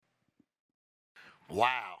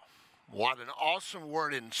Wow. What an awesome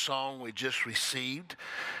word and song we just received.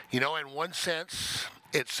 In one sense,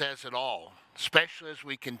 it says it all, especially as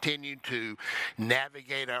we continue to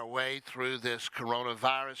navigate our way through this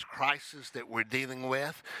coronavirus crisis that we're dealing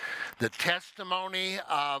with. The testimony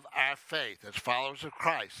of our faith as followers of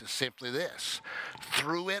Christ is simply this: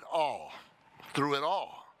 through it all,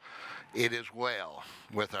 it is well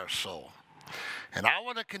with our soul. And I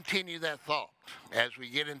want to continue that thought as we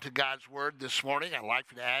get into God's Word this morning. I'd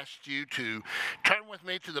like to ask you to turn with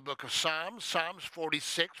me to the book of Psalms, Psalms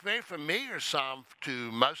 46, very familiar psalm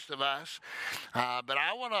to most of us. But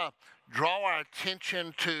I want to draw our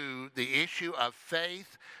attention to the issue of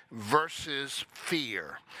faith versus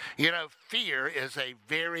fear. Fear is a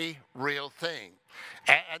very real thing.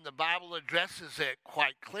 And the Bible addresses it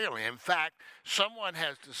quite clearly. In fact, someone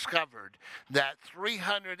has discovered that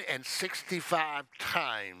 365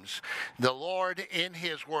 times the Lord in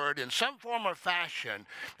His Word, in some form or fashion,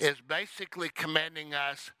 is basically commanding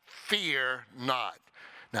us, fear not.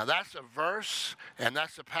 Now, that's a verse, and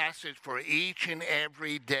that's a passage for each and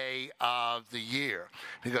every day of the year,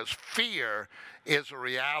 because fear is a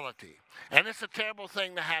reality. And it's a terrible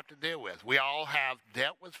thing to have to deal with. We all have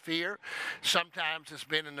dealt with fear. Sometimes it's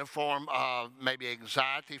been in the form of maybe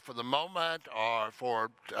anxiety for the moment or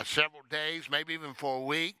for several days, maybe even for a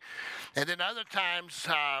week. And then other times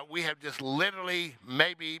we have just literally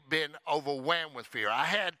maybe been overwhelmed with fear. I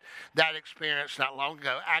had that experience not long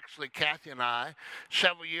ago. Actually, Kathy and I,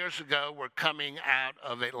 several years ago, were coming out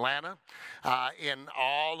of Atlanta in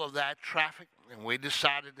all of that traffic. And we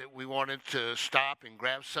decided that we wanted to stop and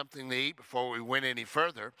grab something to eat before we went any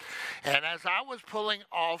further. And as I was pulling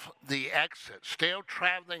off the exit, still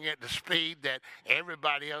traveling at the speed that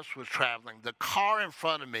everybody else was traveling, the car in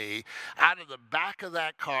front of me, out of the back of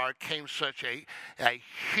that car came such a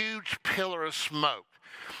huge pillar of smoke.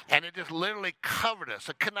 And it just literally covered us.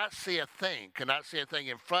 I could not see a thing. Could not see a thing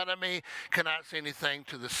in front of me. Could not see anything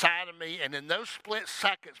to the side of me. And in those split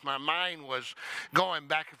seconds, my mind was going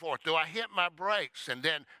back and forth. Do I hit my brakes? And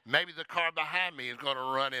then maybe the car behind me is going to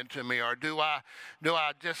run into me. Or do I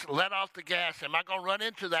just let off the gas? Am I going to run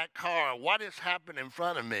into that car? What has happened in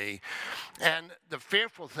front of me? And the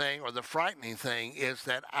fearful thing, or the frightening thing, is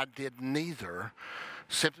that I did neither,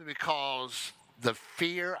 simply because the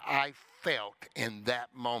fear I felt in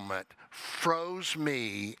that moment froze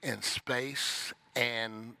me in space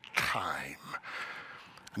and time.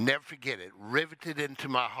 Never forget it. Riveted into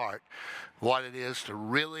my heart what it is to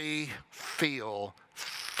really feel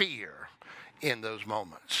fear in those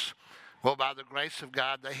moments. Well, by the grace of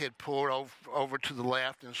God, they had pulled over to the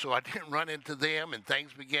left, and so I didn't run into them, and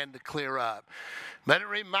things began to clear up. But it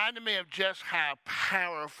reminded me of just how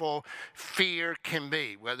powerful fear can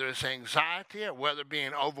be, whether it's anxiety or whether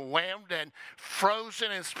being overwhelmed and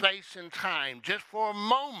frozen in space and time, just for a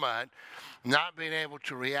moment, not being able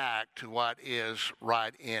to react to what is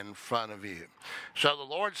right in front of you. So the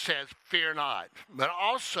Lord says, fear not. But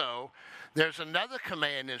also, there's another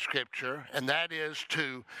command in Scripture, and that is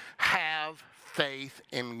to have faith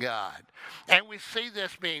in God. And we see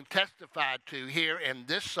this being testified to here in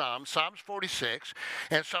this psalm, Psalms 46.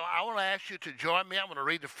 And so I want to ask you to join me. I'm going to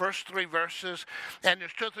read the first three verses. And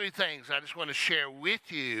there's two or three things I just want to share with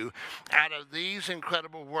you out of these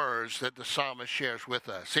incredible words that the psalmist shares with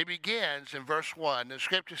us. He begins in verse 1. The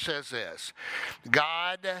Scripture says this: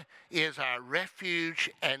 God is our refuge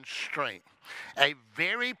and strength, a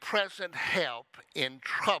very present help in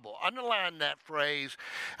trouble. Underline that phrase,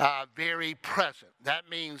 very present. That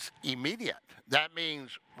means immediate. That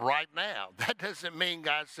means right now. That doesn't mean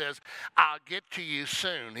God says, I'll get to you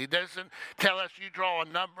soon. He doesn't tell us you draw a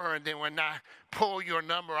number and then when I pull your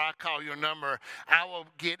number, I call your number, I will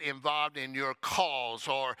get involved in your cause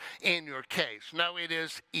or in your case. No, it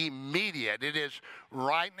is immediate. It is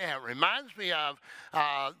right now. It reminds me of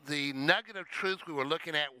the nugget of truth we were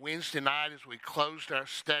looking at Wednesday night as we closed our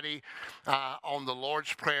study on the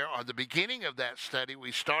Lord's Prayer, or the beginning of that study.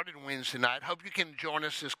 We started Wednesday night. Hope you can join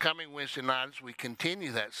us this coming Wednesday night as we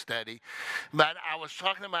continue that study. But I was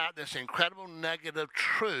talking about this incredible nugget of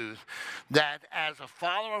truth that as a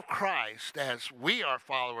follower of Christ, as we are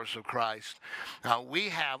followers of Christ, we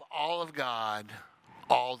have all of God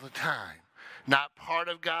all the time. Not part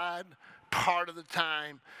of God, part of the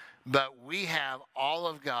time, but we have all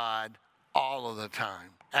of God all of the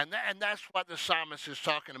time. And that's what the psalmist is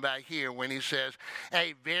talking about here when he says,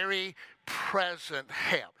 a very present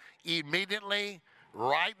help. Immediately,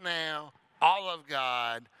 right now, all of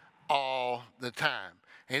God, all the time.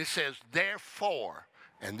 And he says, therefore,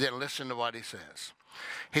 and then listen to what he says.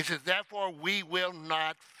 He says, therefore we will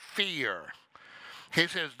not fear. He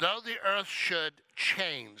says, though the earth should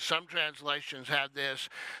change. Some translations have this,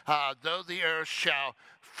 though the earth shall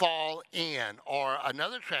fall in. Or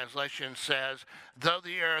another translation says, though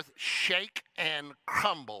the earth shake and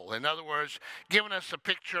crumble. In other words, giving us a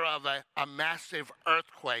picture of a massive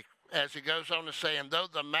earthquake. As he goes on to say, and though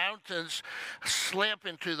the mountains slip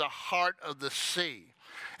into the heart of the sea.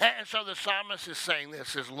 And so the psalmist is saying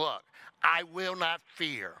this, is look, I will not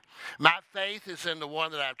fear. My faith is in the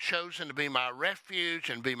one that I've chosen to be my refuge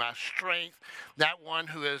and be my strength, that one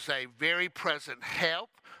who is a very present help,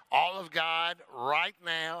 all of God, right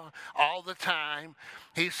now, all the time.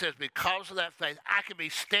 He says, because of that faith, I can be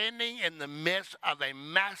standing in the midst of a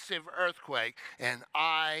massive earthquake, and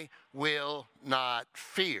I will not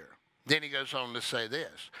fear. Then he goes on to say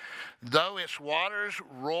this, though its waters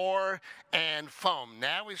roar and foam.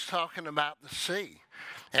 Now he's talking about the sea.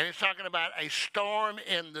 And he's talking about a storm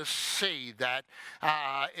in the sea that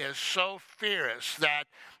is so fierce that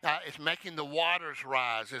it's making the waters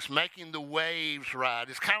rise. It's making the waves rise.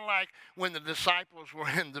 It's kind of like when the disciples were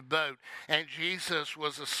in the boat and Jesus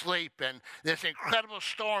was asleep and this incredible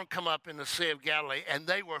storm come up in the Sea of Galilee and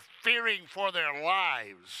they were fearing for their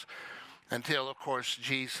lives. Until, of course,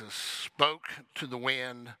 Jesus spoke to the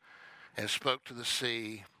wind and spoke to the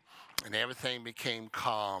sea, and everything became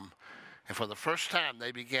calm. And for the first time,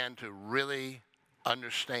 they began to really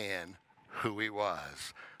understand who he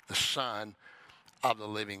was, the Son of the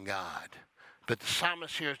living God. But the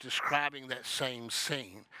psalmist here is describing that same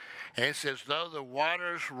scene. And it says, though the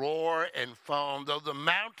waters roar and foam, though the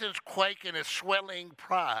mountains quake in its swelling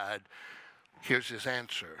pride, here's his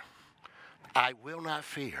answer. I will not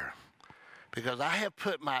fear. Because I have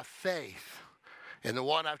put my faith in the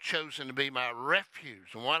one I've chosen to be my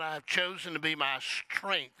refuge, the one I've chosen to be my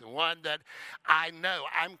strength, the one that I know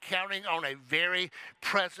I'm counting on a very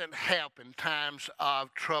present help in times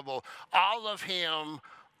of trouble. All of him,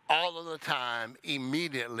 all of the time,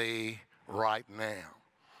 immediately, right now.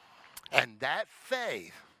 And that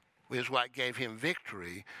faith is what gave him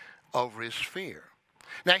victory over his fear.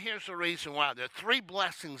 Now, here's the reason why. There are three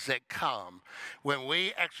blessings that come when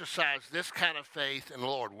we exercise this kind of faith in the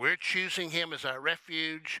Lord. We're choosing him as our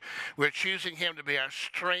refuge. We're choosing him to be our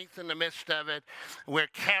strength in the midst of it. We're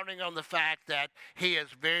counting on the fact that he is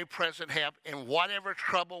very present help in whatever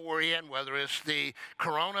trouble we're in, whether it's the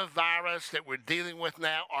coronavirus that we're dealing with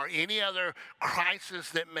now or any other crisis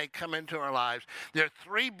that may come into our lives. There are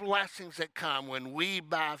three blessings that come when we,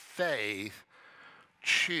 by faith,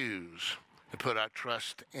 choose to put our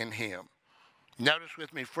trust in him. Notice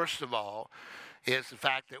with me, first of all, is the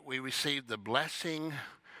fact that we receive the blessing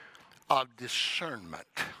of discernment.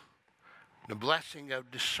 The blessing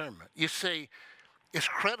of discernment. You see, it's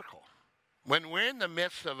critical when we're in the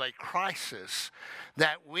midst of a crisis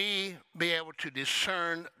that we be able to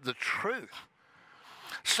discern the truth.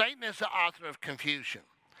 Satan is the author of confusion.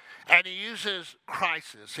 And he uses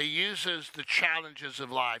crisis. He uses the challenges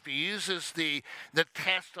of life. He uses the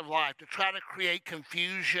test of life to try to create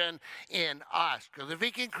confusion in us. Because if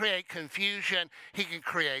he can create confusion, he can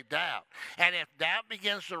create doubt. And if doubt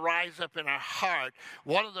begins to rise up in our heart,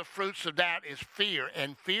 one of the fruits of doubt is fear.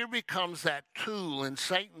 And fear becomes that tool in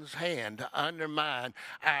Satan's hand to undermine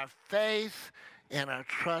our faith and our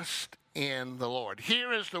trust in the Lord.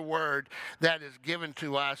 Here is the word that is given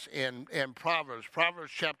to us in Proverbs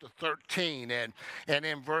chapter 13 and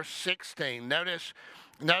in verse 16. Notice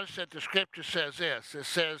that the scripture says this. It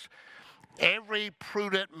says, every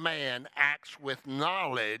prudent man acts with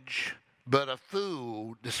knowledge, but a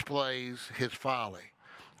fool displays his folly.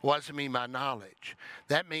 What does it mean by knowledge?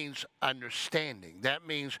 That means understanding. That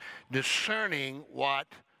means discerning what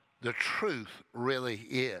the truth really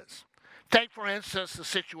is. Take, for instance, the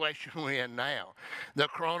situation we're in now, the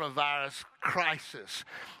coronavirus crisis.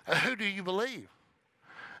 Who do you believe?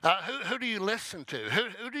 Who do you listen to?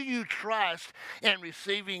 Who do you trust in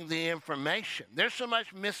receiving the information? There's so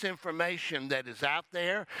much misinformation that is out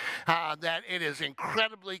there that it is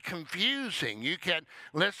incredibly confusing. You can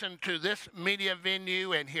listen to this media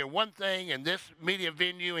venue and hear one thing, and this media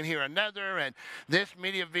venue and hear another, and this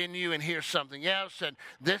media venue and hear something else, and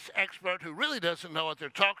this expert who really doesn't know what they're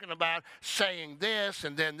talking about saying this,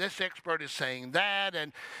 and then this expert is saying that,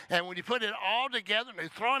 and when you put it all together and they're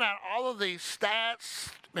throwing out all of these stats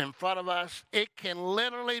in front of us, it can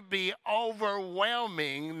literally be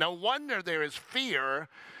overwhelming. No wonder there is fear.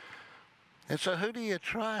 And so who do you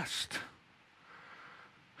trust?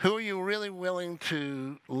 Who are you really willing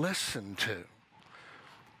to listen to?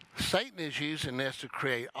 Satan is using this to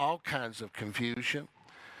create all kinds of confusion.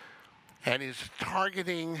 And he's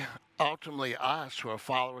targeting ultimately us who are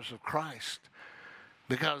followers of Christ.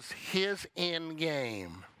 Because his end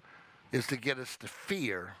game is to get us to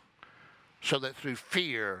fear so that through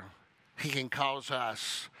fear, he can cause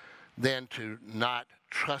us then to not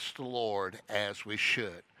trust the Lord as we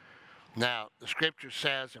should. Now, the scripture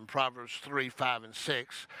says in Proverbs 3, 5, and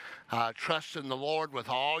 6, trust in the Lord with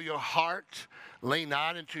all your heart, lean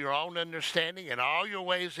not into your own understanding, in all your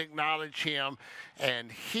ways acknowledge him,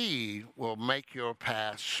 and he will make your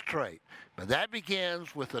path straight. But that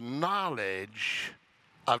begins with the knowledge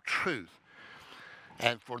of truth.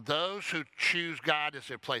 And for those who choose God as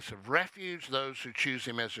their place of refuge, those who choose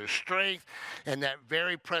him as their strength, and that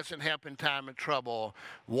very present help in time of trouble,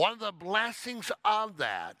 one of the blessings of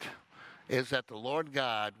that is that the Lord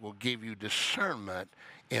God will give you discernment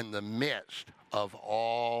in the midst of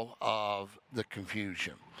all of the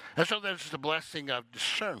confusion. And so there's the blessing of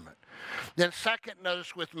discernment. Then second,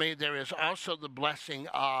 notice with me, there is also the blessing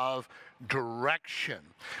of direction.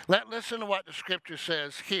 Listen to what the scripture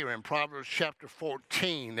says here in Proverbs chapter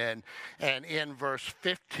 14 and in verse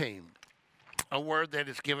 15. A word that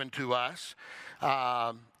is given to us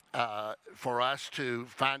for us to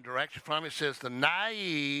find direction from. It says, the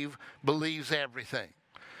naive believes everything.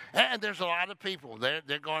 And there's a lot of people.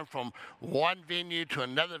 They're going from one venue to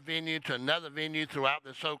another venue to another venue throughout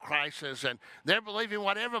this whole crisis, and they're believing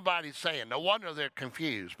what everybody's saying. No wonder they're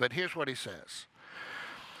confused. But here's what he says.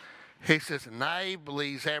 He says, the naive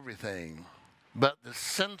believes everything, but the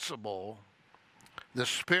sensible, the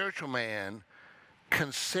spiritual man,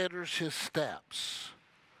 considers his steps.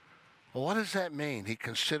 Well, what does that mean? He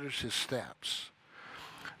considers his steps.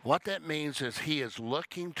 What that means is he is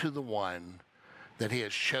looking to the one that he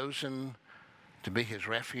has chosen to be his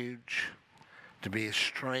refuge, to be his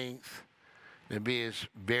strength, to be his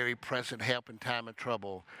very present help in time of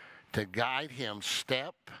trouble, to guide him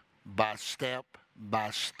step by step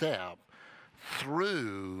by step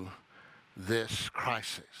through this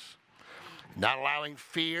crisis. Not allowing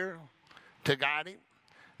fear to guide him,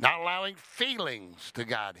 not allowing feelings to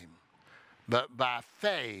guide him, but by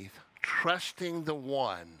faith, trusting the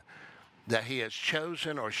one that he has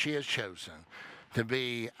chosen or she has chosen to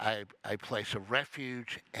be a place of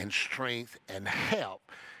refuge and strength and help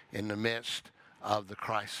in the midst of the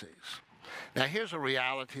crises. Now, here's a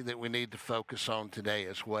reality that we need to focus on today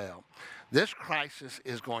as well. This crisis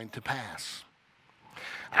is going to pass.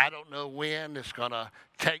 I don't know when. It's going to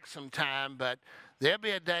take some time, but there'll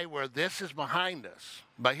be a day where this is behind us.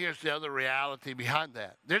 But here's the other reality behind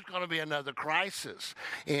that. There's going to be another crisis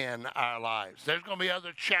in our lives. There's going to be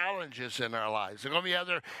other challenges in our lives. There's going to be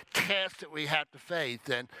other tests that we have to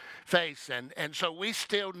face. And so we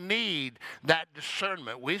still need that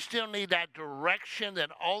discernment. We still need that direction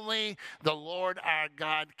that only the Lord our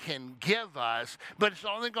God can give us. But it's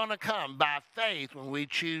only going to come by faith when we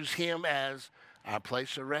choose him as our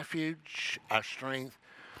place of refuge, our strength,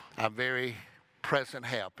 our very present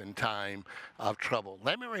help in time of trouble.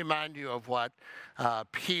 Let me remind you of what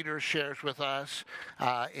Peter shares with us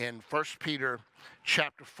in 1 Peter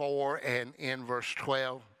chapter 4 and in verse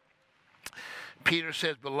 12. Peter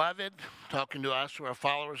says, beloved, talking to us who are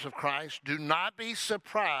followers of Christ, do not be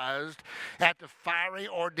surprised at the fiery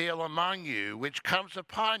ordeal among you, which comes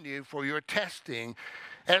upon you for your testing,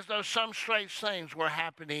 as though some strange things were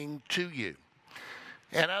happening to you.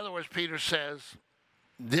 In other words, Peter says,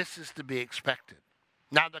 this is to be expected.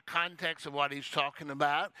 Now, the context of what he's talking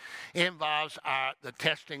about involves the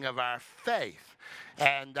testing of our faith.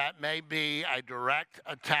 And that may be a direct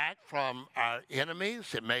attack from our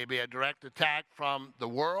enemies. It may be a direct attack from the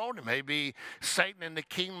world. It may be Satan in the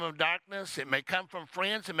kingdom of darkness. It may come from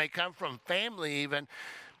friends. It may come from family even.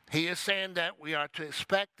 He is saying that we are to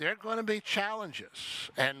expect there are going to be challenges.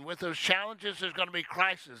 And with those challenges, there's going to be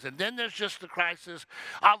crises. And then there's just the crisis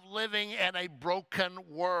of living in a broken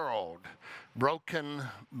world, broken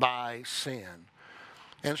by sin.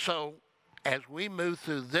 And so as we move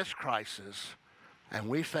through this crisis and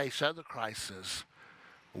we face other crises,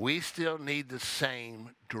 we still need the same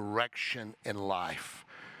direction in life.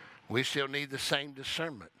 We still need the same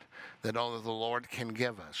discernment that only the Lord can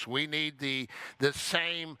give us. We need the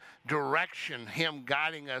same direction, him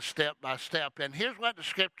guiding us step by step. And here's what the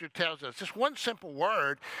scripture tells us. Just one simple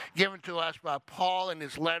word given to us by Paul in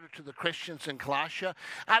his letter to the Christians in Colossia.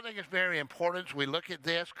 I think it's very important as we look at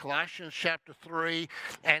this, Colossians chapter 3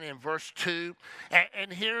 and in verse 2.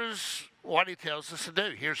 And here's what he tells us to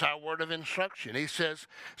do. Here's our word of instruction. He says,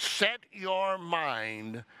 set your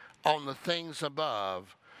mind on the things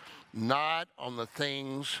above, not on the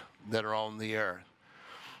things that are on the earth.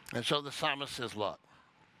 And so the psalmist says, look,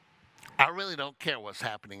 I really don't care what's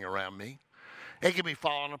happening around me. It can be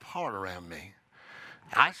falling apart around me.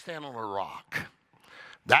 I stand on a rock.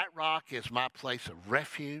 That rock is my place of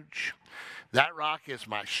refuge. That rock is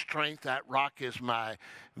my strength. That rock is my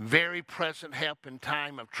very present help in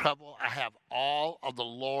time of trouble. I have all of the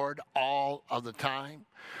Lord all of the time.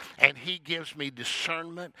 And he gives me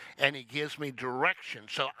discernment and he gives me direction.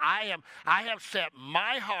 So I have set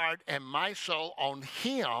my heart and my soul on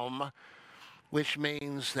him, which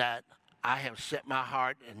means that I have set my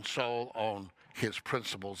heart and soul on his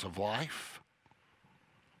principles of life,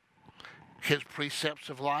 his precepts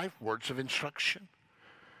of life, words of instruction.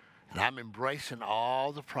 And I'm embracing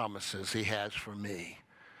all the promises he has for me.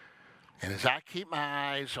 And as I keep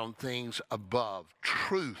my eyes on things above,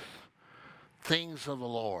 truth, things of the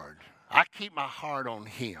Lord, I keep my heart on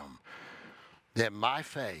him, then my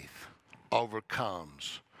faith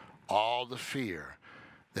overcomes all the fear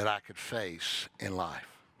that I could face in life.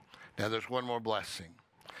 Now there's one more blessing.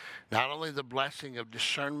 Not only the blessing of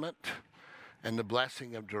discernment and the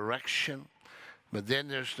blessing of direction, but then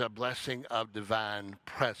there's the blessing of divine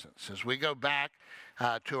presence. As we go back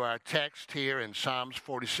to our text here in Psalms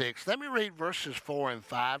 46, let me read verses 4 and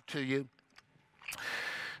 5 to you.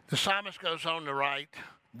 The psalmist goes on to write,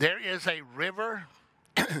 "There is a river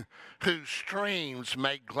whose streams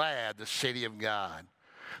make glad the city of God,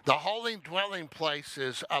 the holy dwelling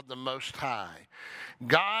places of the Most High.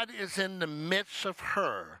 God is in the midst of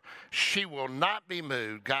her. She will not be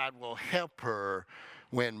moved. God will help her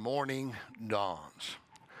when morning dawns."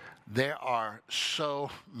 There are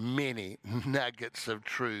so many nuggets of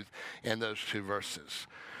truth in those two verses.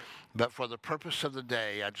 But for the purpose of the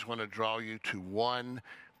day, I just want to draw you to one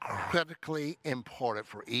critically important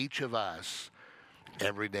for each of us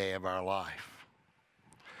every day of our life.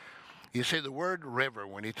 You see, the word river,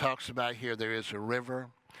 when he talks about here, there is a river,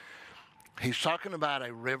 he's talking about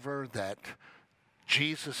a river that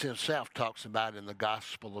Jesus himself talks about in the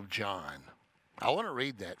Gospel of John. I want to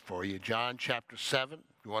read that for you. John chapter 7.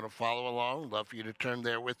 If you want to follow along, I'd love for you to turn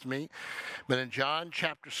there with me. But in John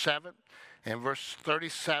chapter 7 and verse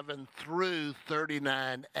 37 through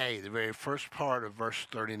 39a, the very first part of verse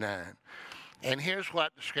 39. And here's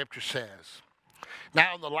what the scripture says.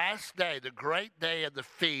 "Now on the last day, the great day of the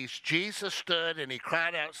feast, Jesus stood and he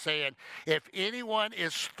cried out saying, 'If anyone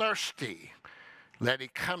is thirsty, let him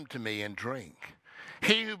come to me and drink.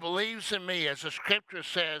 He who believes in me,' as the scripture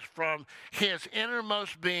says, 'from his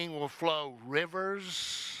innermost being will flow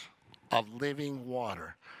rivers of living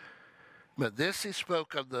water.' But this he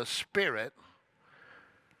spoke of the Spirit,"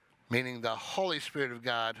 meaning the Holy Spirit of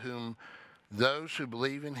God, "whom those who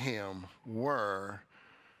believe in him were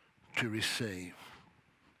to receive."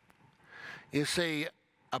 You see,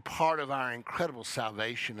 a part of our incredible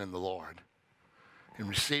salvation in the Lord, in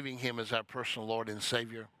receiving him as our personal Lord and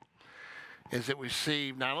Savior, is that we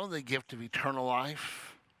receive not only the gift of eternal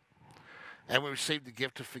life, and we receive the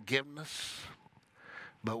gift of forgiveness,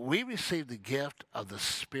 but we receive the gift of the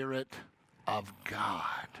Spirit of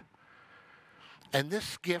God. And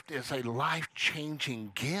this gift is a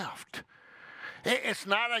life-changing gift. It's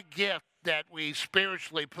not a gift that we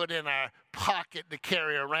spiritually put in our pocket to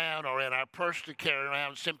carry around or in our purse to carry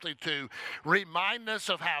around simply to remind us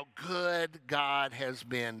of how good God has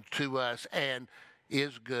been to us and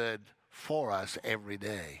is good for us every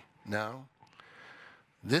day. No.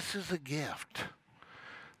 This is a gift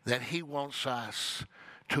that he wants us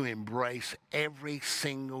to embrace every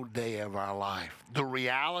single day of our life. The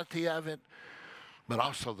reality of it, but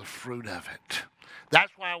also the fruit of it.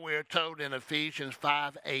 That's why we're told in Ephesians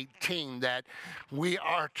 5:18 that we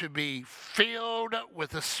are to be filled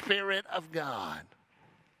with the Spirit of God.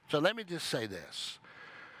 So let me just say this.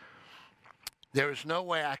 There is no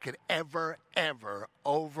way I could ever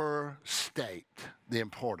overstate the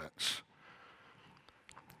importance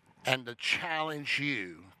and to challenge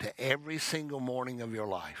you to every single morning of your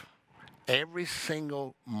life. Every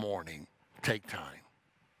single morning, take time.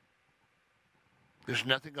 There's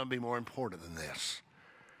nothing going to be more important than this.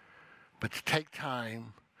 But to take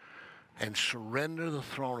time and surrender the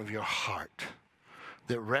throne of your heart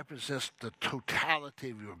that represents the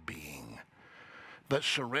totality of your being. But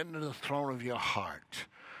surrender the throne of your heart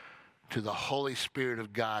to the Holy Spirit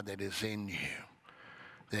of God that is in you,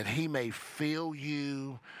 that he may fill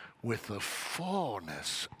you with the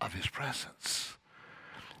fullness of his presence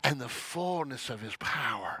and the fullness of his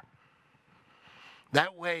power.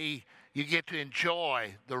 That way you get to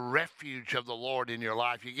enjoy the refuge of the Lord in your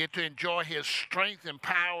life. You get to enjoy his strength and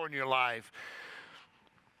power in your life.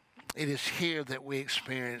 It is here that we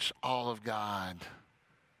experience all of God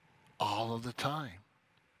all of the time.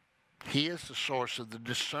 He is the source of the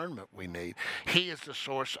discernment we need. He is the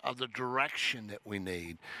source of the direction that we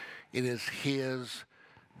need. It is his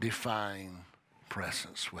divine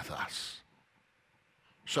presence with us.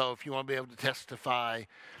 So if you want to be able to testify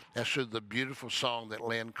That's through the beautiful song that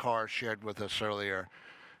Lynn Carr shared with us earlier.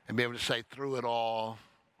 And be able to say, through it all,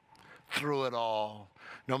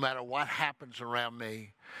 no matter what happens around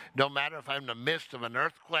me, no matter if I'm in the midst of an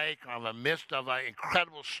earthquake or in the midst of an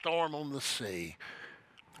incredible storm on the sea,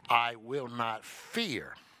 I will not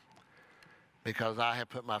fear, because I have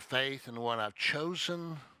put my faith in the one I've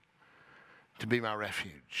chosen to be my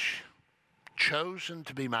refuge, chosen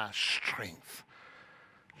to be my strength,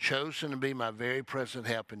 chosen to be my very present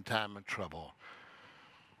help in time of trouble.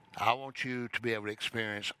 I want you to be able to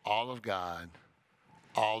experience all of God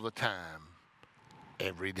all the time,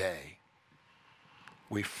 every day.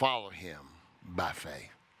 We follow him by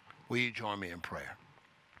faith. Will you join me in prayer?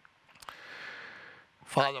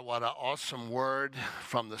 Father, what an awesome word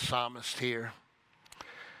from the psalmist here.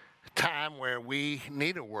 A time where we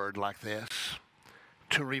need a word like this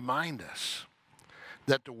to remind us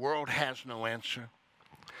that the world has no answer,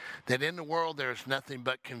 that in the world there is nothing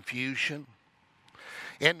but confusion.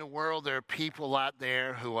 In the world there are people out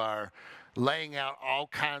there who are laying out all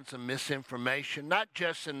kinds of misinformation, not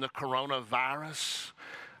just in the coronavirus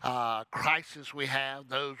crisis we have,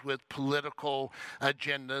 those with political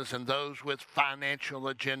agendas and those with financial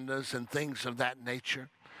agendas and things of that nature.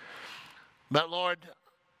 But Lord,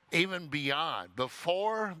 even beyond,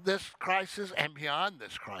 before this crisis and beyond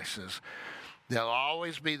this crisis, there'll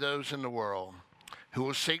always be those in the world who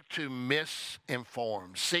will seek to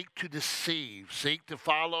misinform, seek to deceive, seek to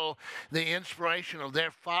follow the inspiration of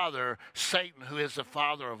their father, Satan, who is the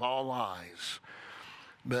father of all lies.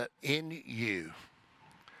 But in you,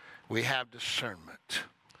 we have discernment.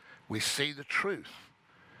 We see the truth,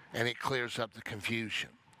 and it clears up the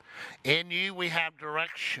confusion. In you, we have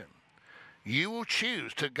direction. You will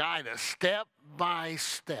choose to guide us step by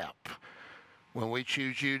step when we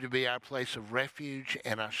choose you to be our place of refuge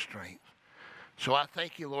and our strength. So I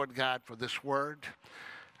thank you, Lord God, for this word.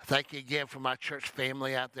 I thank you again for my church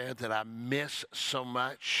family out there that I miss so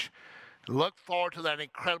much. Look forward to that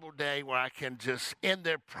incredible day where I can just, in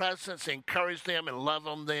their presence, encourage them and love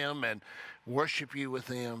on them and worship you with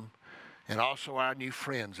them. And also our new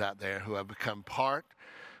friends out there who have become part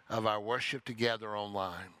of our worship together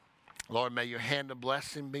online. Lord, may your hand of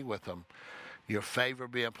blessing be with them, your favor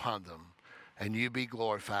be upon them, and you be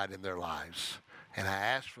glorified in their lives. And I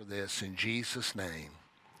ask for this in Jesus' name.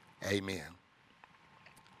 Amen.